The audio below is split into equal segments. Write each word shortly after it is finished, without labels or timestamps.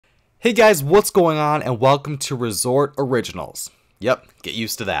Hey guys, what's going on, and welcome to Resort Originals. Yep, get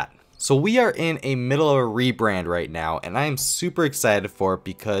used to that. So we are in a middle of a rebrand right now, and I am super excited for it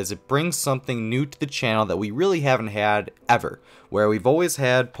because it brings something new to the channel that we really haven't had ever, where we've always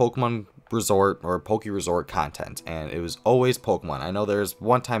had Pokemon Resort or ThePokeResort content, and it was always Pokemon. I know there's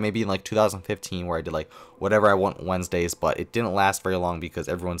one time maybe in like 2015 where I did like whatever I want Wednesdays, but it didn't last very long because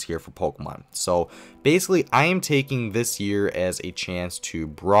everyone's here for Pokemon. So basically I am taking this year as a chance to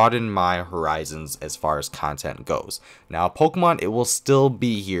broaden my horizons as far as content goes. Now Pokemon, it will still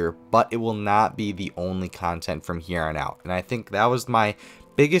be here, but it will not be the only content from here on out, and I think that was my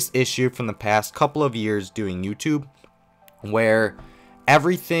biggest issue from the past couple of years doing YouTube, where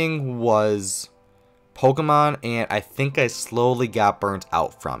everything was Pokemon, and I think I slowly got burnt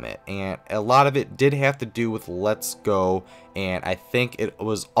out from it, and a lot of it did have to do with Let's Go, and I think it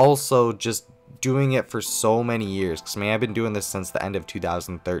was also just doing it for so many years, because I mean I've been doing this since the end of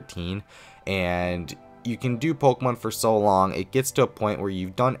 2013, and you can do Pokemon for so long, it gets to a point where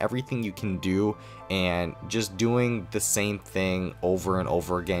you've done everything you can do, and just doing the same thing over and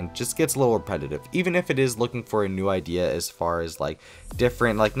over again just gets a little repetitive, even if it is looking for a new idea as far as like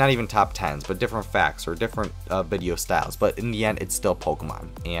different, like not even top 10s, but different facts or different video styles. But in the end, it's still Pokemon,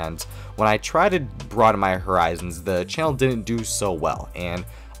 and when I try to broaden my horizons, the channel didn't do so well, and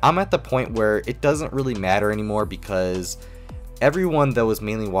I'm at the point where it doesn't really matter anymore, because everyone that was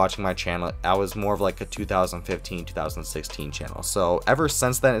mainly watching my channel, I was more of like a 2015, 2016 channel. So ever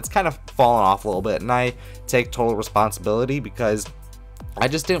since then, it's kind of fallen off a little bit, and I take total responsibility because I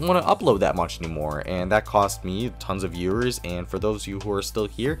just didn't want to upload that much anymore, and that cost me tons of viewers. And for those of you who are still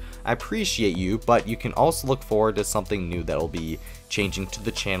here, I appreciate you, but you can also look forward to something new that will be changing to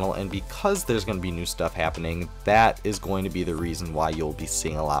the channel, and because there's going to be new stuff happening, that is going to be the reason why you'll be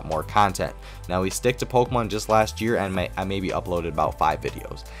seeing a lot more content. Now we stick to Pokemon just last year, and I maybe uploaded about 5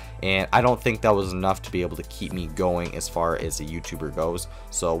 videos, and I don't think that was enough to be able to keep me going as far as a YouTuber goes.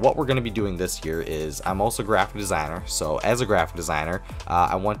 So what we're going to be doing this year is, I'm also a graphic designer, so as a graphic designer,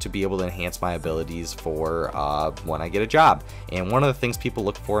 I want to be able to enhance my abilities for when I get a job, and one of the things people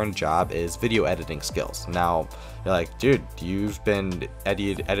look for in a job is video editing skills. Now you're like, dude, you've been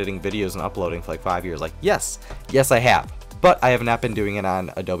editing videos and uploading for like 5 years. Like, yes I have, but I have not been doing it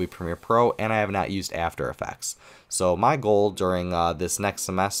on Adobe Premiere Pro, and I have not used After Effects. So my goal during this next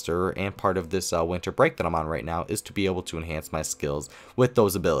semester and part of this winter break that I'm on right now is to be able to enhance my skills with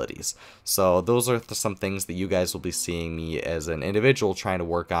those abilities. So those are some things that you guys will be seeing me as an individual trying to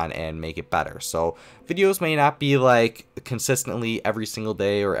work on and make it better. So videos may not be like consistently every single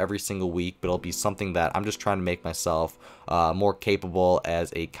day or every single week, but it'll be something that I'm just trying to make myself more capable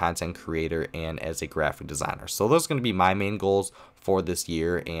as a content creator and as a graphic designer. So those are going to be my main goals for this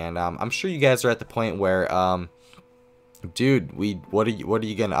year, and I'm sure you guys are at the point where dude, what are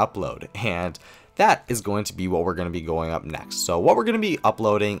you gonna upload? And that is going to be what we're going to be going up next. So what we're going to be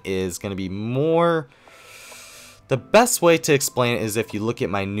uploading is going to be more, the best way to explain it is if you look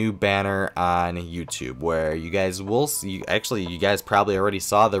at my new banner on YouTube, where you guys will see, actually you guys probably already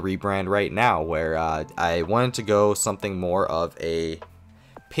saw the rebrand right now, where I wanted to go something more of a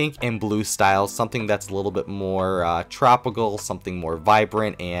pink and blue style, something that's a little bit more tropical, something more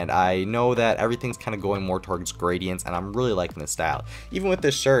vibrant, and I know that everything's kind of going more towards gradients, and I'm really liking this style. Even with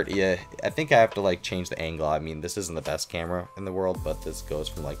this shirt, yeah, I think I have to like change the angle. I mean, this isn't the best camera in the world, but this goes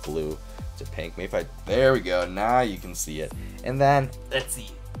from like blue to pink. Maybe if I, there we go, now you can see it. And then let's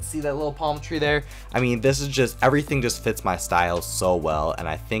see that little palm tree there? I mean, this is just, everything just fits my style so well, and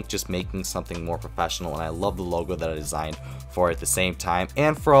I think just making something more professional, and I love the logo that I designed for it at the same time.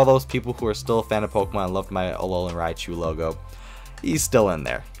 And for all those people who are still a fan of Pokemon, I love my Alolan Raichu logo. He's still in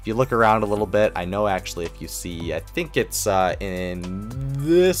there. If you look around a little bit, I know actually if you see, I think it's in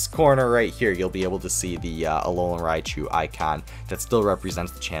this corner right here, you'll be able to see the Alolan Raichu icon that still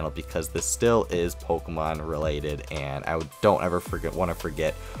represents the channel, because this still is Pokemon related, and I don't ever want to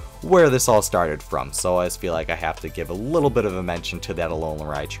forget where this all started from. So I just feel like I have to give a little bit of a mention to that Alolan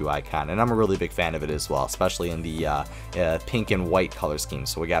Raichu icon, and I'm a really big fan of it as well, especially in the pink and white color scheme.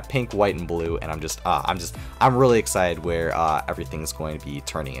 So we got pink, white, and blue, and I'm really excited where everything's going to be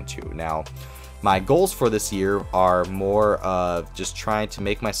turning into. Now, my goals for this year are more of just trying to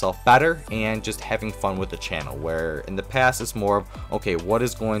make myself better and just having fun with the channel, where in the past it's more of, okay, what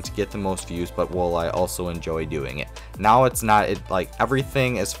is going to get the most views, but will I also enjoy doing it? Now it's not, like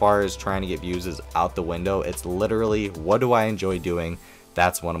everything as far as trying to get views is out the window. It's literally, what do I enjoy doing?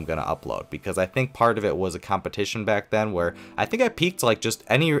 that's what I'm gonna upload, because I think part of it was a competition back then where I think I peaked like just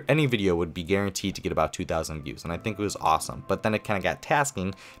any video would be guaranteed to get about 2,000 views, and I think it was awesome. But then it kind of got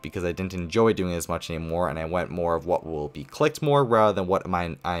tasking because I didn't enjoy doing it as much anymore, and I went more of what will be clicked more rather than what am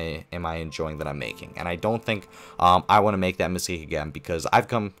I enjoying that I'm making. And I don't think I want to make that mistake again, because I've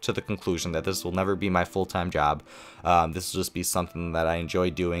come to the conclusion that this will never be my full-time job. This will just be something that I enjoy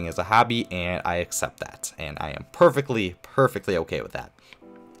doing as a hobby, and I accept that, and I am perfectly okay with that.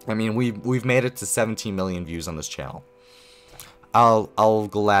 I mean, we've made it to 17 million views on this channel. I'll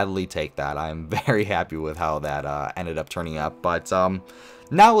gladly take that. I'm very happy with how that ended up turning out. But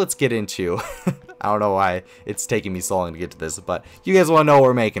now let's get into I don't know why it's taking me so long to get to this, but you guys want to know what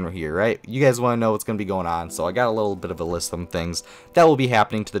we're making here, right? You guys want to know what's going to be going on, so I got a little bit of a list of things that will be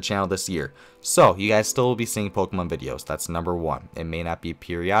happening to the channel this year. So, you guys still will be seeing Pokemon videos. That's number one. It may not be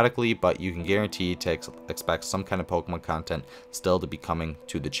periodically, but you can guarantee to expect some kind of Pokemon content still to be coming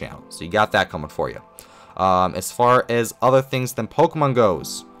to the channel. So, you got that coming for you. As far as other things than Pokemon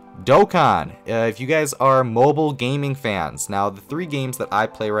goes, Dokkan. If you guys are mobile gaming fans, now the 3 games that I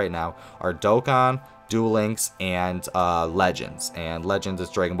play right now are Dokkan, Duel Links, and Legends. And Legends is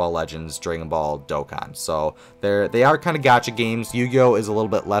Dragon Ball Legends, Dragon Ball Dokkan. So they are kind of gacha games. Yu-Gi-Oh is a little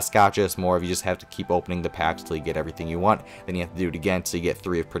bit less gacha. It's more of you just have to keep opening the packs till you get everything you want. Then you have to do it again till you get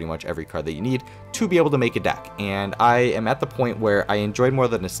 3 of pretty much every card that you need to be able to make a deck. And I am at the point where I enjoyed more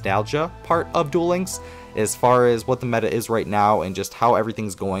the nostalgia part of Duel Links. As far as what the meta is right now and just how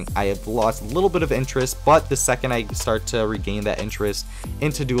everything's going, I have lost a little bit of interest, but the second I start to regain that interest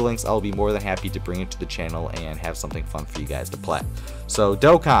into Duel Links, I'll be more than happy to bring it to the channel and have something fun for you guys to play. So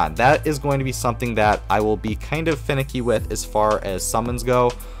Dokkan, that is going to be something that I will be kind of finicky with as far as summons go.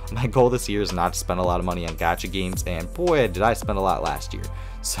 My goal this year is not to spend a lot of money on gacha games, and boy did I spend a lot last year.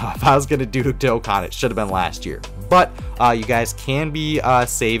 So if I was going to do Dokkan, it should have been last year. But you guys can be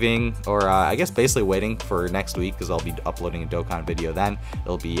saving, or I guess basically waiting for next week, because I'll be uploading a Dokkan video then.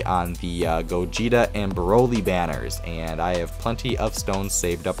 It'll be on the Gogeta and Broly banners, and I have plenty of stones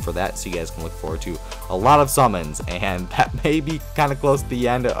saved up for that, so you guys can look forward to a lot of summons. And that may be kind of close to the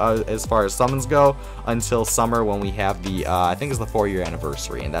end as far as summons go, until summer when we have the, I think it's the 4-year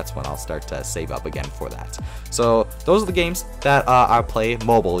anniversary, and that's when I'll start to save up again for that. So those are the games that I play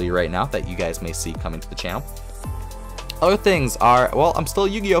mobily right now that you guys may see coming to the channel. Other things are, well, I'm still a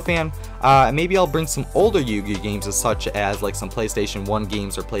Yu-Gi-Oh fan. Maybe I'll bring some older Yu-Gi-Oh games, such as like some PlayStation 1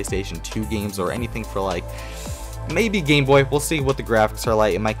 games or PlayStation 2 games, or anything for like maybe Game Boy. We'll see what the graphics are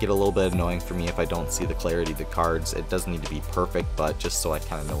like. It might get a little bit annoying for me if I don't see the clarity of the cards. It doesn't need to be perfect, but just so I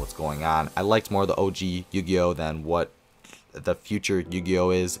kind of know what's going on. I liked more the OG Yu-Gi-Oh than what the future Yu-Gi-Oh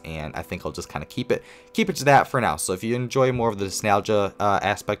is, and I think I'll just kind of keep it to that for now. So if you enjoy more of the nostalgia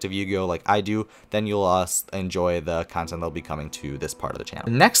aspect of Yu-Gi-Oh like I do, then you'll enjoy the content that'll be coming to this part of the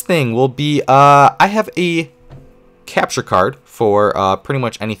channel. Next thing will be I have a capture card for pretty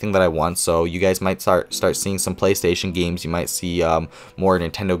much anything that I want. So you guys might start seeing some PlayStation games. You might see more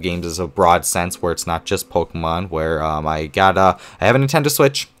Nintendo games as a broad sense, where it's not just Pokemon. Where I have a Nintendo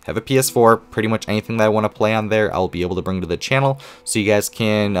Switch, have a PS4, pretty much anything that I want to play on there, I'll be able to bring to the channel. So you guys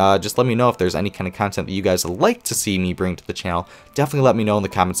can just let me know if there's any kind of content that you guys would like to see me bring to the channel. Definitely let me know in the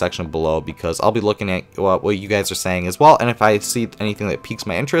comment section below, because I'll be looking at what you guys are saying as well. And if I see anything that piques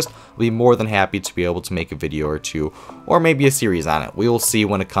my interest, I'll be more than happy to be able to make a video or two, or maybe a series on it. We will see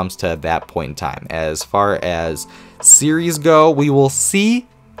when it comes to that point in time. As far as series go, we will see.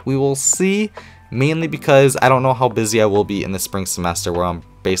 Mainly because I don't know how busy I will be in the spring semester, where I'm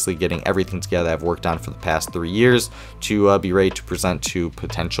basically getting everything together I've worked on for the past 3 years to be ready to present to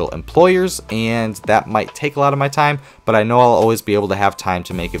potential employers, and that might take a lot of my time, but I know I'll always be able to have time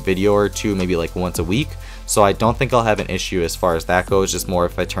to make a video or two, maybe like once a week. So I don't think I'll have an issue as far as that goes. Just more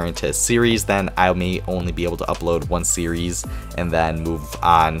if I turn into a series, then I may only be able to upload 1 series and then move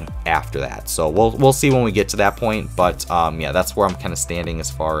on after that. So we'll see when we get to that point. But yeah, that's where I'm kind of standing as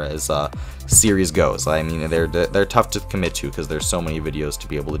far as series goes. I mean, they're tough to commit to, because there's so many videos to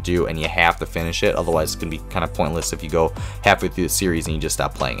be able to do, and you have to finish it. Otherwise, it's gonna be kind of pointless if you go halfway through the series and you just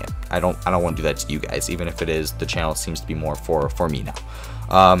stop playing it. I don't want to do that to you guys, even if it is the channel seems to be more for me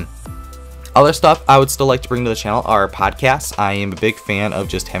now. Other stuff I would still like to bring to the channel are podcasts. I am a big fan of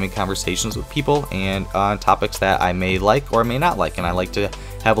just having conversations with people and on topics that I may like or may not like, and I like to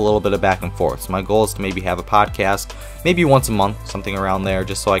have a little bit of back and forth. So my goal is to maybe have a podcast, maybe once a month, something around there,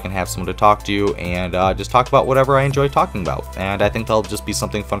 just so I can have someone to talk to and just talk about whatever I enjoy talking about. And I think that'll just be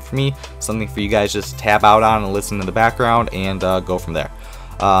something fun for me, something for you guys just tab out on and listen in the background and go from there.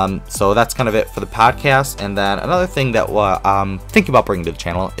 So that's kind of it for the podcast. And then another thing that I'm thinking about bringing to the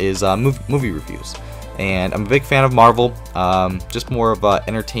channel is movie reviews. and I'm a big fan of Marvel, just more of a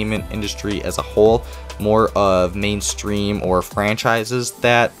entertainment industry as a whole, more of mainstream or franchises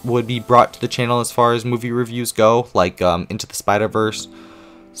that would be brought to the channel as far as movie reviews go, like Into the Spider-Verse.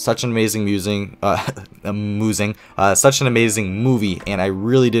 Such an amazing such an amazing movie, and I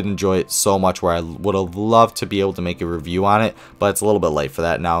really did enjoy it so much where I would have loved to be able to make a review on it, but it's a little bit late for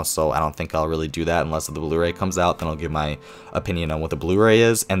that now, so I don't think I'll really do that unless the Blu-ray comes out. Then I'll give my opinion on what the Blu-ray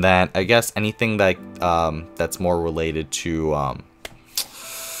is, and then I guess anything that that's more related to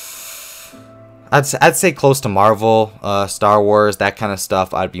I'd say close to Marvel, Star Wars, that kind of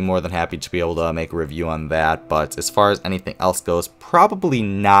stuff. I'd be more than happy to be able to make a review on that. But as far as anything else goes, probably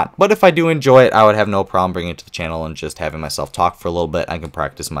not. But if I do enjoy it, I would have no problem bringing it to the channel and just having myself talk for a little bit. I can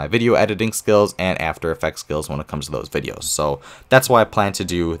practice my video editing skills and After Effects skills when it comes to those videos. So that's what I plan to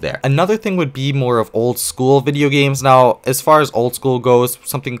do there. Another thing would be more of old school video games. Now, as far as old school goes,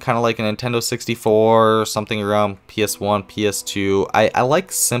 something kind of like a Nintendo 64, something around PS1, PS2. I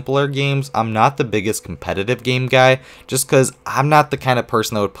like simpler games. I'm not the biggest competitive game guy, just because I'm not the kind of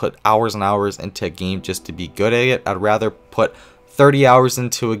person that would put hours and hours into a game just to be good at it. I'd rather put 30 hours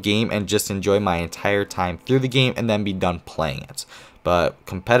into a game and just enjoy my entire time through the game and then be done playing it. But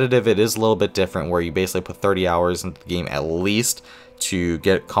competitive, it is a little bit different, where you basically put 30 hours into the game at least to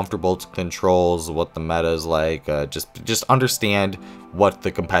get comfortable to controls, what the meta is like, just understand what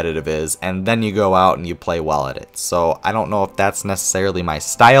the competitive is, and then you go out and you play well at it. So I don't know if that's necessarily my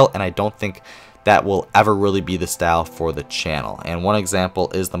style, and I don't think that will ever really be the style for the channel. And one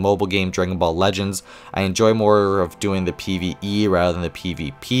example is the mobile game Dragon Ball Legends. I enjoy more of doing the PvE rather than the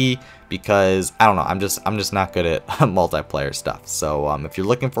PvP, because I don't know, I'm just not good at multiplayer stuff. So if you're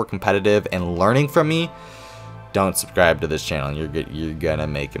looking for competitive and learning from me, don't subscribe to this channel. You're gonna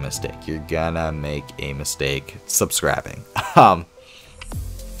make a mistake. You're gonna make a mistake subscribing.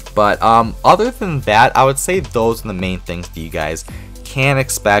 But other than that, I would say those are the main things that you guys can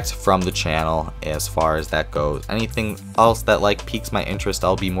expect from the channel as far as that goes. Anything else that like piques my interest,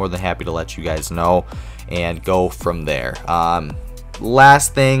 I'll be more than happy to let you guys know and go from there.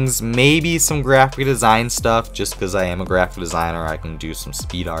 Last things, maybe some graphic design stuff, just because I am a graphic designer. I can do some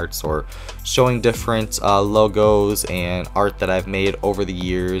speed arts or showing different logos and art that I've made over the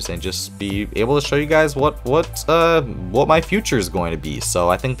years, and just be able to show you guys what my future is going to be. So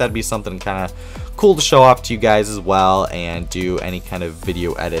I think that'd be something kind of cool to show off to you guys as well, and do any kind of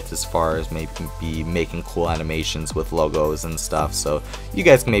video edits as far as maybe making cool animations with logos and stuff, so you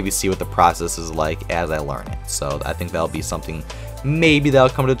guys can maybe see what the process is like as I learn it. So I think that'll be something maybe that'll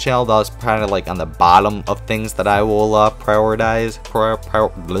come to the channel. That's kind of like on the bottom of things that I will prioritize.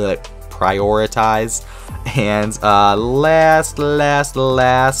 And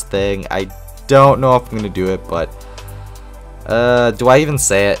last thing, I don't know if I'm gonna do it, but do I even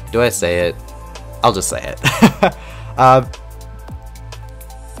say it? Do I say it? I'll just say it.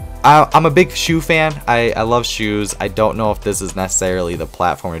 I'm a big shoe fan. I love shoes. I don't know if this is necessarily the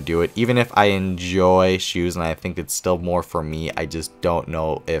platform to do it. Even if I enjoy shoes and I think it's still more for me, I just don't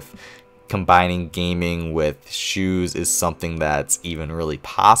know if combining gaming with shoes is something that's even really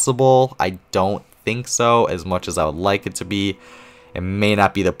possible. I don't think so, as much as I would like it to be. It may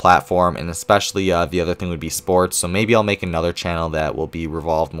not be the platform, and especially the other thing would be sports. So maybe I'll make another channel that will be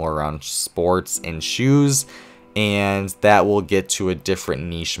revolved more around sports and shoes, and that will get to a different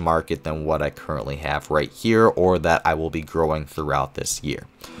niche market than what I currently have right here, or that I will be growing throughout this year.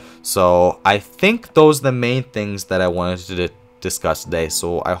 So I think those are the main things that I wanted to discuss today.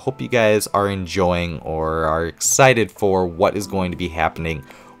 So I hope you guys are enjoying or are excited for what is going to be happening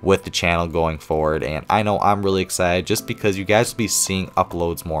with the channel going forward. And I know I'm really excited, just because you guys will be seeing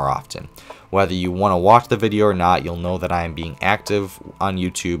uploads more often. Whether you want to watch the video or not, you'll know that I am being active on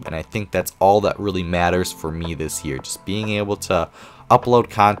YouTube, and I think that's all that really matters for me this year. Just being able to upload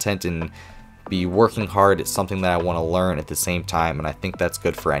content and be working hard at something that I want to learn at the same time, and I think that's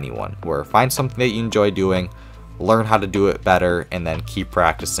good for anyone. Where find something that you enjoy doing, learn how to do it better, and then keep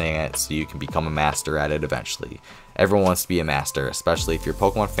practicing it so you can become a master at it eventually. Everyone wants to be a master, especially if you're a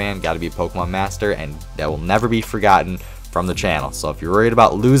Pokemon fan. Got to be a Pokemon master, and that will never be forgotten from the channel. So if you're worried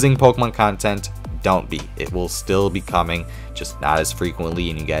about losing Pokemon content, don't be. It will still be coming, just not as frequently,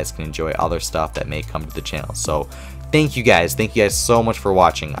 and you guys can enjoy other stuff that may come to the channel. So thank you guys so much for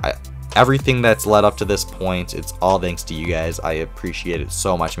watching. Everything that's led up to this point, it's all thanks to you guys. I appreciate it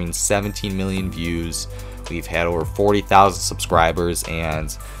so much. I mean, 17 million views. We've had over 40,000 subscribers,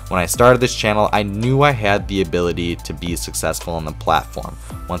 and when I started this channel, I knew I had the ability to be successful on the platform.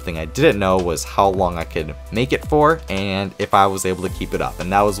 One thing I didn't know was how long I could make it for, and if I was able to keep it up.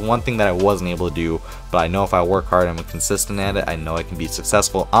 And that was one thing that I wasn't able to do, but I know if I work hard and I'm consistent at it, I know I can be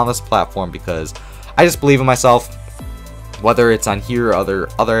successful on this platform, because I just believe in myself. Whether it's on here or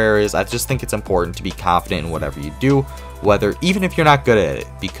other areas, I just think it's important to be confident in whatever you do, even if you're not good at it,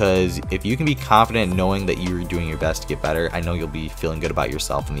 because if you can be confident knowing that you're doing your best to get better, I know you'll be feeling good about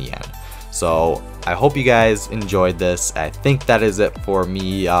yourself in the end. So I hope you guys enjoyed this. I think that is it for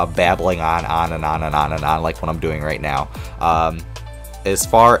me babbling on and on and on and on like what I'm doing right now. As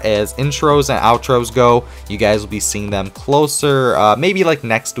far as intros and outros go, you guys will be seeing them closer, maybe like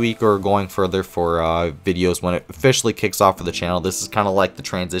next week or going further for videos when it officially kicks off for the channel. This is kind of like the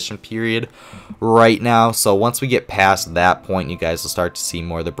transition period right now, so once we get past that point, you guys will start to see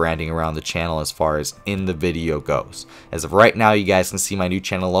more of the branding around the channel as far as in the video goes. As of right now, you guys can see my new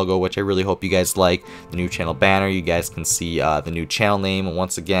channel logo, which I really hope you guys like. The new channel banner, you guys can see the new channel name, and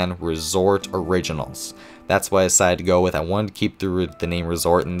once again, Resort Originals. That's why I decided to go with. I wanted to keep the name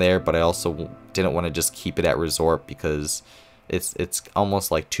Resort in there, but I also didn't want to just keep it at Resort because it's almost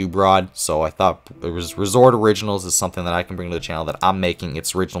like too broad. So I thought Resort Originals is something that I can bring to the channel that I'm making.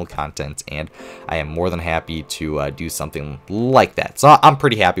 It's original content, and I am more than happy to do something like that. So I'm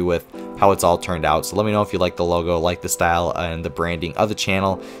pretty happy with how it's all turned out. So let me know if you like the logo, like the style and the branding of the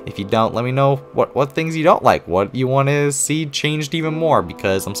channel. If you don't, let me know what things you don't like, what you want to see changed even more,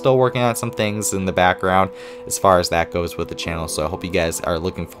 because I'm still working on some things in the background as far as that goes with the channel. So I hope you guys are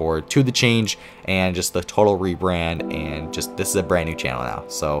looking forward to the change and just the total rebrand, and just this is a brand new channel now.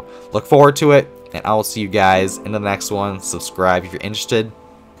 So look forward to it, and I will see you guys in the next one. Subscribe if you're interested.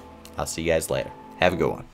 I'll see you guys later. Have a good one.